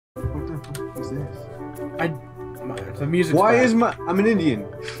Who's this? The music. Why is my... I'm an Indian.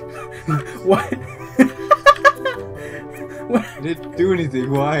 What? What? I didn't do anything.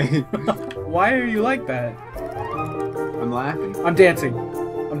 Why? Why are you like that? I'm laughing. I'm dancing.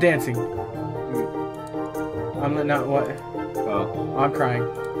 I'm dancing. I'm not what? Oh. I'm crying.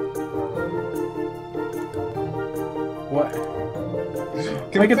 What?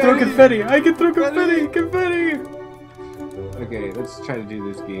 Confetti! I can throw confetti! I can throw confetti! Confetti! Okay, let's try to do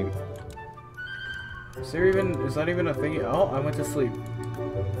this game. Is that even a thing? Oh, I went to sleep.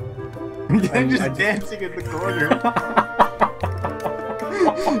 I'm just dancing in the corner.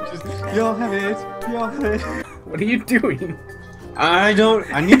 Just, y'all have it. Y'all have it. What are you doing? I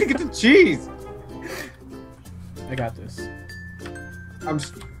need to get the cheese. I got this. I'm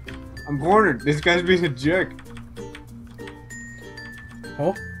cornered. This guy's being a jerk.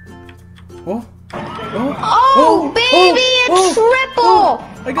 Oh. Oh. Oh. Oh, baby, a triple!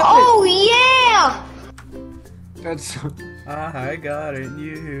 I got it. Yeah! That's... I got it,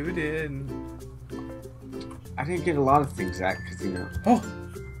 you didn't. I didn't get a lot of things, Zach, because, you know... Oh!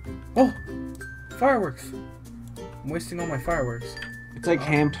 Oh! Fireworks! I'm wasting all my fireworks. It's like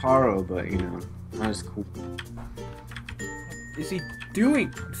Hamtaro, but, you know, not as cool. What is he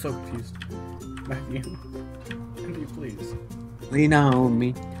doing? I'm so confused. Matthew. Matthew, please. Lean on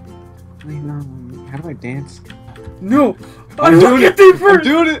me. Lean on me. How do I dance? No! I'm doing it! First. I'm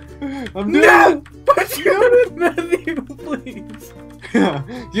doing it! I'm doing it! But you it, Matthew, please!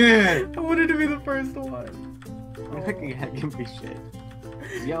 Yeah! I wanted to be the first one. You're not gonna give me shit.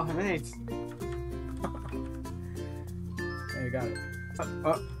 Y'all have it. Hey, I got it.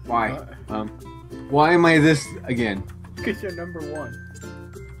 Why? Why am I this again? Because you're number one.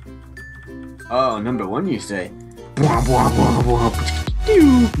 Oh, number one, you say? With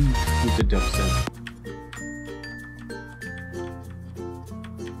the dubstep.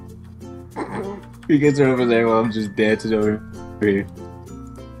 You guys are over there while I'm just dancing over here.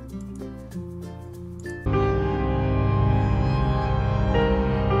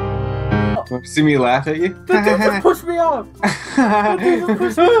 Want to see me laugh at you? The dude just pushed me off! The dude just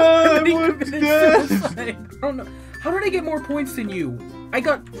pushed me off! And then he committed suicide. I don't know. How did I get more points than you? I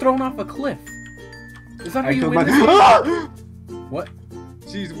got thrown off a cliff. Is that how you win this game? What?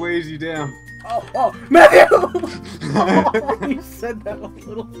 Cheese weighs you down. Oh, Matthew! Oh, you said that a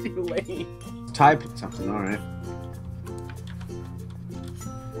little too late. Type something, alright.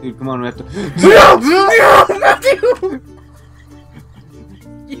 Dude, come on, we have to... No, Matthew!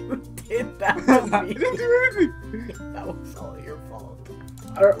 You did that to me. I didn't do anything. That was all your fault.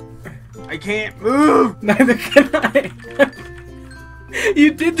 I can't move! Neither can I.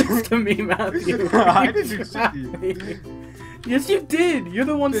 You did this to me, Matthew. I didn't do shit to you. Yes, you did. You're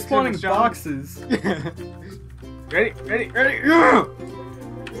the one spawning boxes. Ready?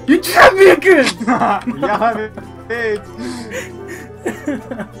 You champion!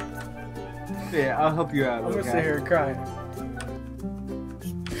 Yeah, I'll help you out. I'm gonna okay? sit here and cry.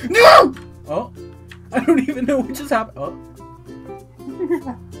 No! Oh, I don't even know what just happened. Oh.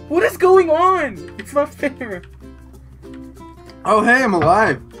 What is going on? It's not fair. Oh, hey, I'm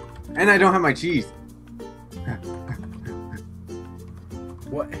alive. And I don't have my cheese.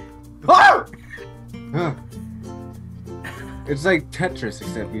 What? Oh! It's like Tetris,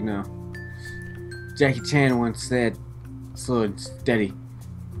 except, you know, Jackie Chan once said, slow and steady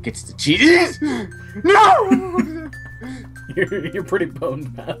gets the cheese. No! You're pretty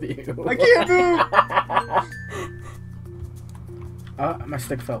boned, Matthew. I can't move! My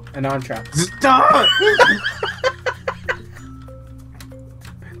stick fell, and now I'm trapped. Stop!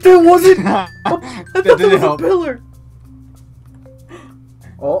 There wasn't! I thought there was help. a pillar!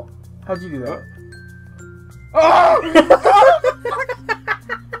 Oh, how'd you do that? Oh!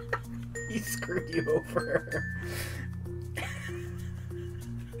 He screwed you over.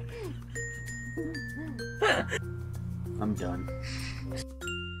 I'm done.